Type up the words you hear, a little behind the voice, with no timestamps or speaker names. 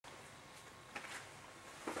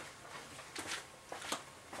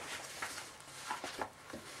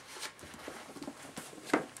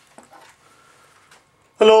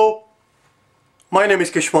My name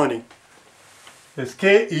is Keshwani. It's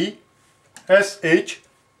Keshwani.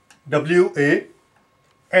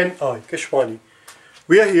 Keshwani.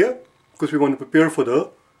 We are here because we want to prepare for the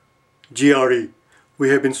GRE. We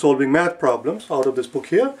have been solving math problems out of this book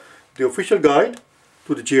here, the official guide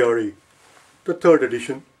to the GRE, the 3rd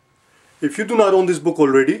edition. If you do not own this book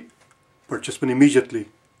already, purchase one immediately.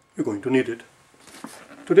 You're going to need it.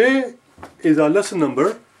 Today is our lesson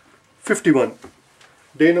number 51.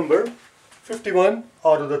 Day number 51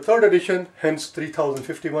 out of the 3rd edition, hence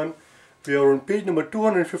 3051. We are on page number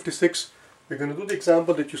 256. We're going to do the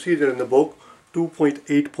example that you see there in the book,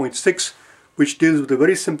 2.8.6, which deals with a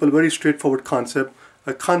very simple, very straightforward concept,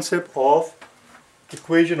 a concept of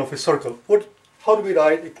equation of a circle. How do we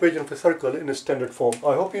write equation of a circle in a standard form?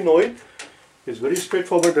 I hope you know it. It's very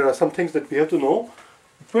straightforward. There are some things that we have to know.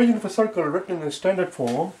 Equation of a circle written in a standard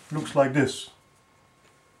form looks like this.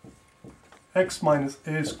 X minus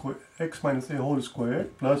a whole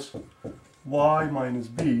squared plus y minus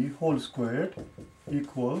b whole squared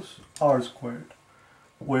equals r squared,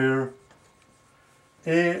 where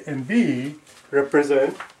a and b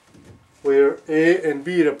represent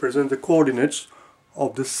the coordinates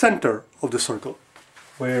of the center of the circle,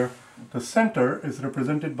 where the center is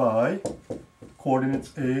represented by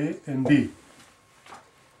coordinates a and b.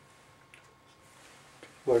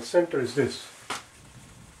 Where center is this.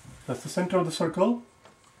 That's the center of the circle.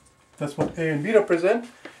 That's what a and b represent.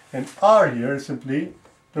 And r here is simply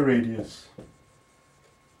the radius.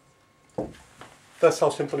 That's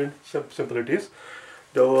how simple it is.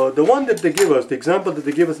 The one that they give us, the example that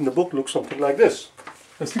they give us in the book, looks something like this.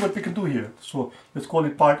 Let's see what we can do here. So let's call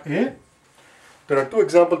it part A. There are 2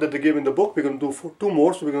 examples that they give in the book. We're going to do 2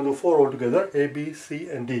 more, so we're going to do 4 altogether, A, B, C,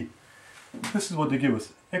 and D. This is what they give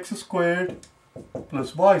us. X squared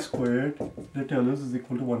plus y squared, they tell us, is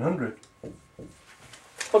equal to 100.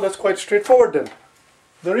 Well, that's quite straightforward then.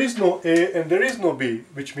 There is no A and there is no B,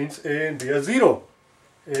 which means A and B are 0.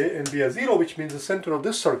 A and B are 0, which means the center of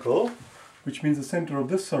this circle, is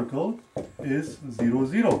 0,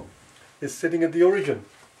 0. It's sitting at the origin.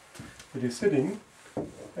 It is sitting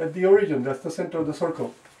at the origin. That's the center of the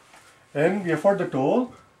circle. And we are further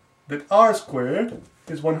told that r squared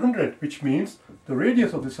is 100, which means the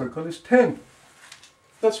radius of the circle is 10.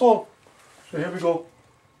 That's all. So here we go.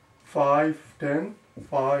 5, 10,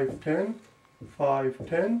 5, 10, 5,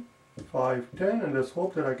 10, 5, 10, and let's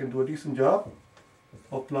hope that I can do a decent job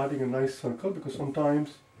of plotting a nice circle, because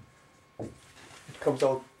sometimes it comes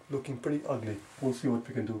out looking pretty ugly. We'll see what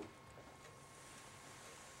we can do.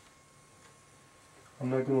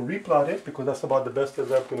 I'm not going to replot it because that's about the best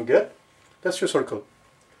as I'm going to get. That's your circle.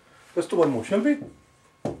 Let's do one more, shall we?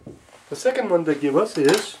 The second one they give us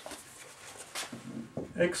is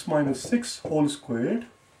x minus 6 whole squared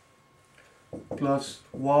plus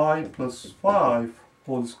y plus 5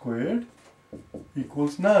 whole squared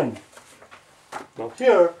equals 9. Now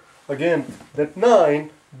here, again, that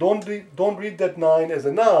 9, don't read that 9 as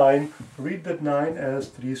a 9, read that 9 as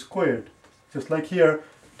 3 squared. Just like here,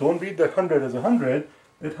 don't read that 100 as 100,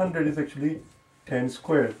 that 100 is actually 10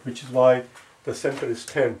 squared, which is why the center is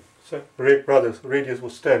 10. Rather, the radius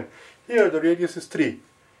was 10. Here, the radius is 3.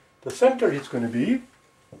 The center is going to be,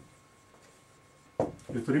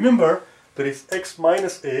 you have to remember, there is x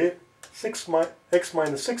minus a, x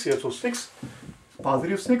minus 6 here, so 6,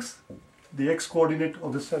 positive 6. The x coordinate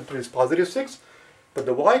of the center is positive 6, but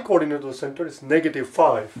the y coordinate of the center is negative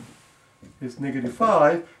 5. It's negative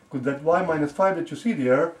 5, because that y minus 5 that you see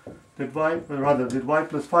there, that y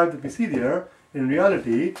plus 5 that we see there, in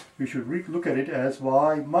reality, we should look at it as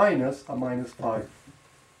y minus a minus 5.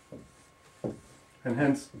 And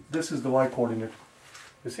hence, this is the y coordinate.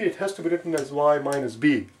 You see, it has to be written as y minus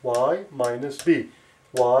b. Y minus b.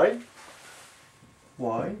 Y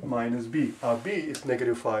minus b. Our b is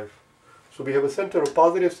negative 5. So we have a center of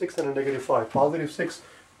positive 6 and a negative 5. Positive 6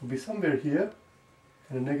 will be somewhere here,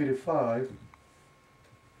 and a negative 5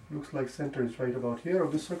 looks like center is right about here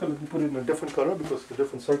of this circle. Let me put it in a different color because it's a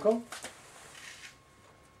different circle.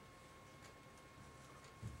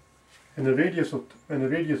 And a radius of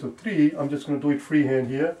 3, I'm just going to do it freehand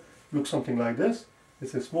here, looks something like this.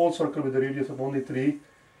 It's a small circle with a radius of only 3,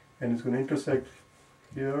 and it's going to intersect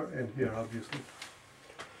here and here, obviously.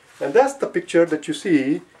 And that's the picture that you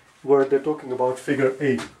see where they're talking about figure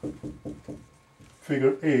 8.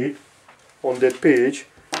 Figure 8 on that page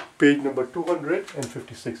number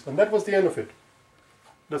 256. And that was the end of it.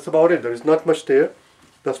 That's about it. There is not much there.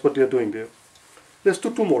 That's what they're doing there. Let's do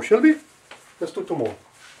 2 more, shall we? Let's do 2 more.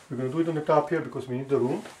 We're going to do it on the top here because we need the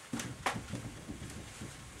room.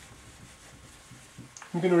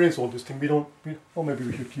 I'm going to erase all this thing. Or maybe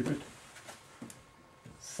we should keep it.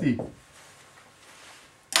 C.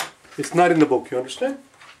 It's not in the book, you understand?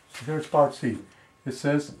 So here's part C. It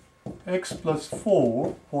says x plus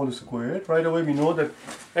 4 whole squared. Right away we know that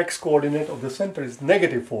x coordinate of the center is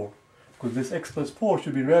negative 4. Because this x plus 4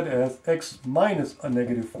 should be read as x minus a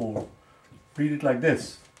negative 4. Read it like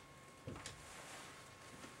this.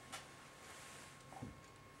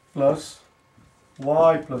 Plus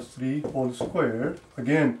y plus 3 whole squared.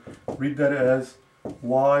 Again, read that as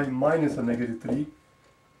y minus a negative 3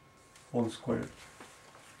 whole squared.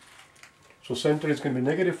 So center is going to be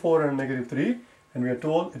negative 4 and negative 3. And we are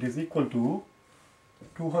told it is equal to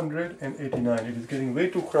 289. It is getting way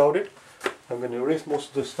too crowded. I'm going to erase most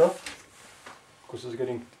of this stuff because it's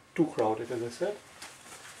getting too crowded, as I said.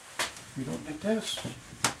 We don't need this.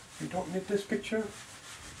 We don't need this picture.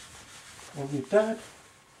 Don't need that.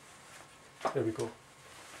 There we go.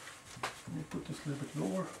 Let me put this a little bit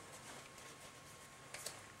lower.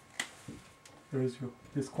 There is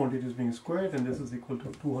this quantity is being squared, and this is equal to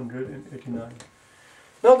 289.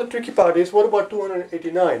 Now the tricky part is, what about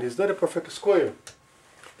 289? Is that a perfect square?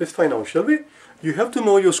 Let's find out, shall we? You have to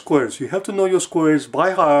know your squares. You have to know your squares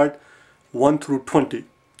by heart 1 through 20.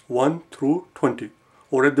 1 through 20.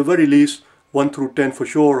 Or at the very least, 1 through 10 for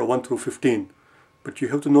sure, or 1 through 15. But you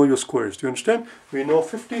have to know your squares. Do you understand? We know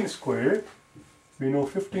 15 squared. We know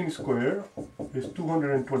 15 squared is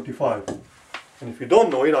 225. And if you don't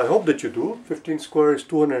know it, I hope that you do. 15 squared is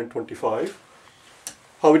 225.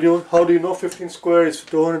 How do you know 15 squared is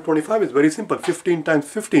 225? It's very simple. 15 times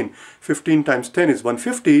 15. 15 times 10 is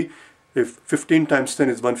 150. If 15 times 10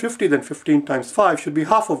 is 150, then 15 times 5 should be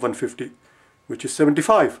half of 150, which is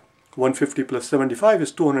 75. 150 plus 75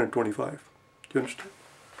 is 225. Do you understand?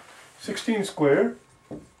 16 squared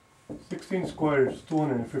is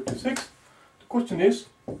 256. The question is,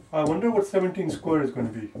 I wonder what 17 squared is going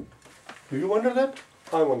to be. Do you wonder that?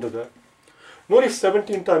 I wonder that. Notice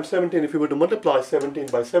 17 times 17, if you were to multiply 17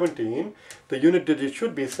 by 17, the unit digit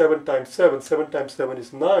should be 7 times 7. 7 times 7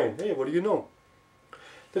 is 9. Hey, what do you know?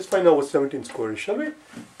 Let's find out what 17 squared is, shall we?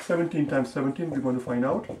 17 times 17, we're going to find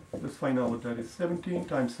out. Let's find out what that is. 17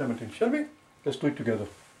 times 17, shall we? Let's do it together.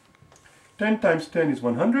 10 times 10 is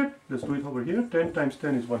 100. Let's do it over here. 10 times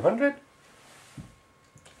 10 is 100.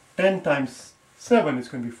 10 times 7 is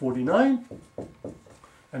going to be 49.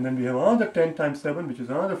 And then we have another 10 times 7, which is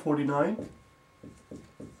another 49.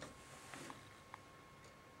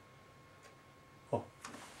 Oh.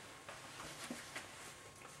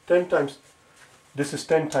 10 times, this is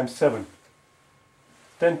 10 times 7.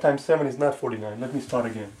 10 times 7 is not 49. Let me start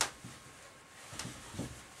again.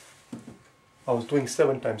 I was doing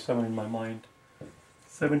 7 times 7 in my mind.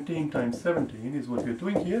 17 times 17 is what we are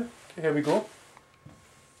doing here. Okay, here we go.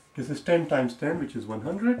 This is 10 times 10, which is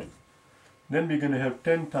 100. Then we're going to have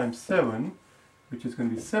 10 times 7, which is going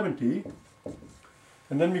to be 70.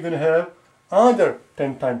 And then we're going to have another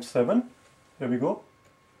 10 times 7. There we go.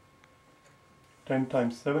 10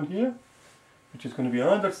 times 7 here, which is going to be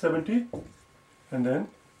another 70. And then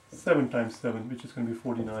 7 times 7, which is going to be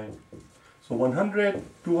 49. So 100,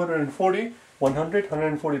 240, 100,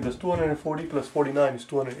 140, that's 240 plus 49 is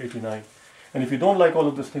 289. And if you don't like all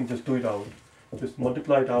of this thing, just do it out. Just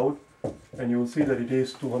multiply it out, and you will see that it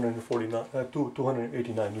is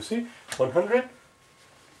 289. You see, 100.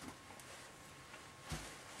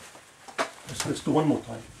 Let's do one more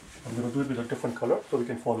time. I'm going to do it with a different color so we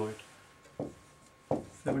can follow it.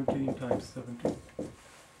 17 times 17.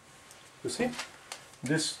 You see,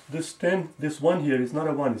 this 1 here is not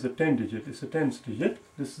a 1, it's a 10 digit. It's a 10th digit.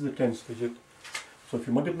 This is a 10th digit. So if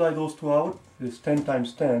you multiply those two out, it's 10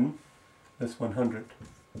 times 10, that's 100.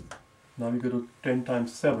 Now we go to 10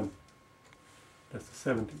 times 7. That's the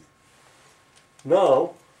 70.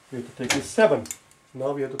 Now we have to take this 7.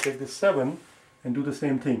 Now we have to take this 7 and do the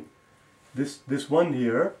same thing. This one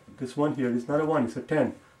here is not a 1, it's a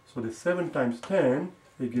 10. So this 7 times 10,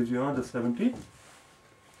 it gives you another 70.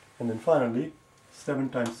 And then finally, 7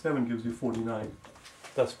 times 7 gives you 49.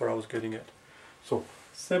 That's where I was getting at. So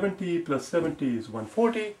 70 plus 70 is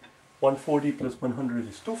 140. 140 plus 100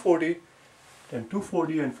 is 240. And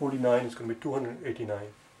 240 and 49 is going to be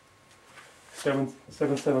 289. 7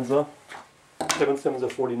 sevens are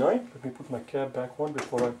 49. Let me put my cap back on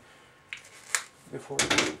before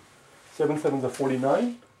 7 sevens are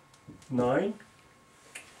 49. 9.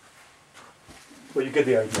 Well, you get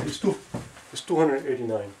the idea. It's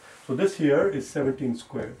 289. So this here is 17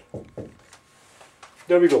 squared.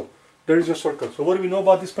 There we go. There is your circle. So what do we know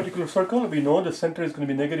about this particular circle? We know the center is going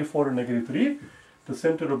to be -4 and -3. The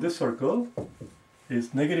center of this circle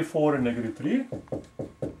is -4 and -3.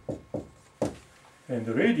 And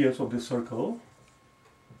the radius of this circle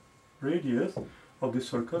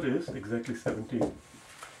is exactly 17.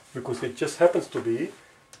 Because it just happens to be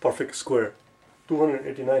perfect square.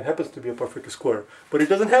 289 happens to be a perfect square, but it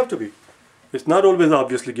doesn't have to be. It's not always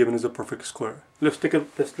obviously given as a perfect square. Let's take a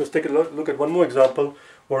look at one more example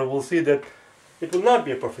where we'll see that it will not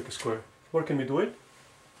be a perfect square. Where can we do it?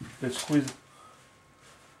 Let's squeeze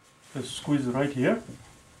right here.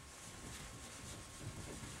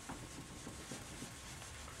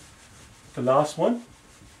 The last one,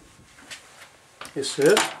 it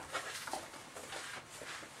says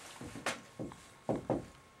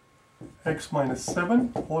x minus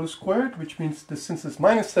 7 whole squared, which means that since it's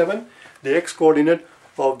minus 7, the x coordinate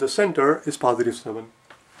of the center is positive 7,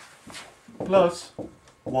 plus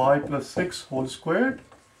y plus 6 whole squared,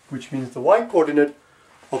 which means the y coordinate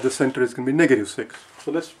of the center is going to be negative 6.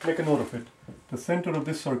 So let's make a note of it. The center of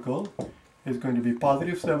this circle is going to be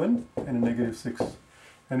positive 7 and a negative 6.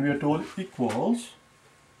 And we are told equals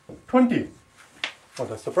 20. Well,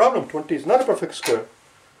 that's the problem. 20 is not a perfect square.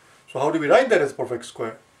 So how do we write that as a perfect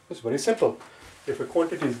square? It's very simple. If a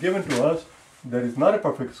quantity is given to us that is not a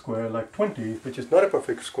perfect square, like 20, which is not a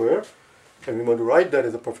perfect square, and we want to write that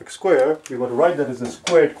as a perfect square, we want to write that as a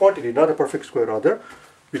squared quantity, not a perfect square rather.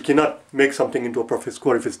 We cannot make something into a perfect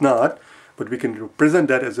square if it's not, but we can represent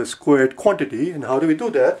that as a squared quantity. And how do we do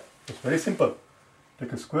that? It's very simple.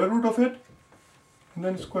 Take a square root of it and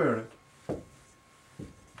then square it.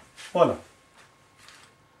 Voila.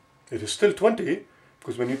 It is still 20,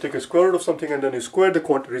 because when you take a square root of something and then you square the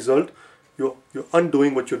result, you're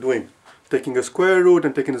undoing what you're doing. Taking a square root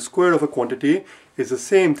and taking the square of a quantity is the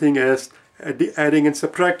same thing as adding and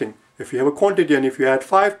subtracting. If you have a quantity and if you add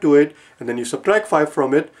 5 to it and then you subtract 5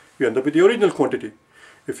 from it, you end up with the original quantity.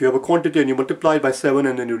 If you have a quantity and you multiply it by 7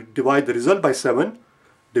 and then you divide the result by 7,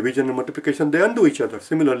 division and multiplication, they undo each other.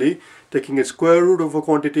 Similarly, taking a square root of a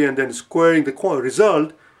quantity and then squaring the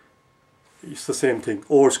result, it's the same thing.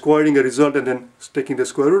 Or squaring a result and then taking the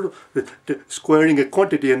square root, squaring a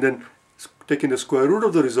quantity and then taking the square root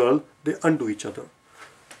of the result, they undo each other.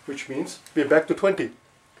 Which means we're back to 20.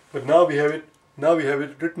 But now we have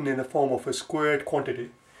it written in the form of a squared quantity,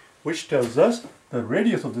 which tells us the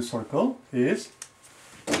radius of this circle is,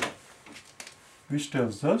 which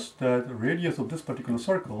tells us that the radius of this particular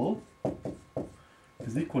circle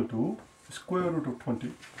is equal to the square root of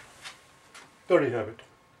 20. There you have it.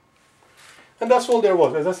 And that's all there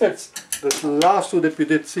was. As I said, the last two that we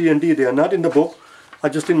did, C and D, they are not in the book. I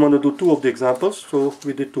just didn't want to do 2 of the examples, so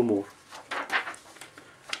we did 2 more.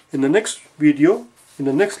 In the next video, in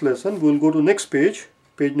the next lesson, we'll go to next page,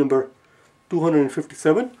 page number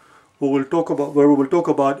 257, where we will talk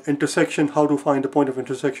about intersection, how to find the point of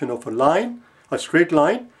intersection of a line, a straight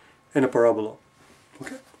line, and a parabola.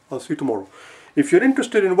 Okay, I'll see you tomorrow. If you're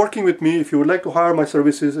interested in working with me, if you would like to hire my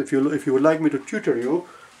services, if you would like me to tutor you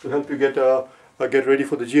to help you get ready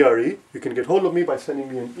for the GRE, you can get hold of me by sending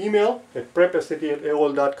me an email at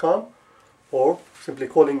prep@aol.com or simply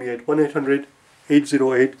calling me at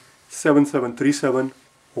 1-800-808-7737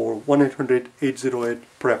 or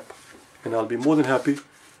 1-800-808-PREP, and I'll be more than happy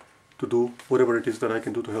to do whatever it is that I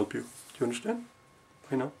can do to help you. Do you understand?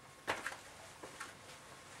 I know.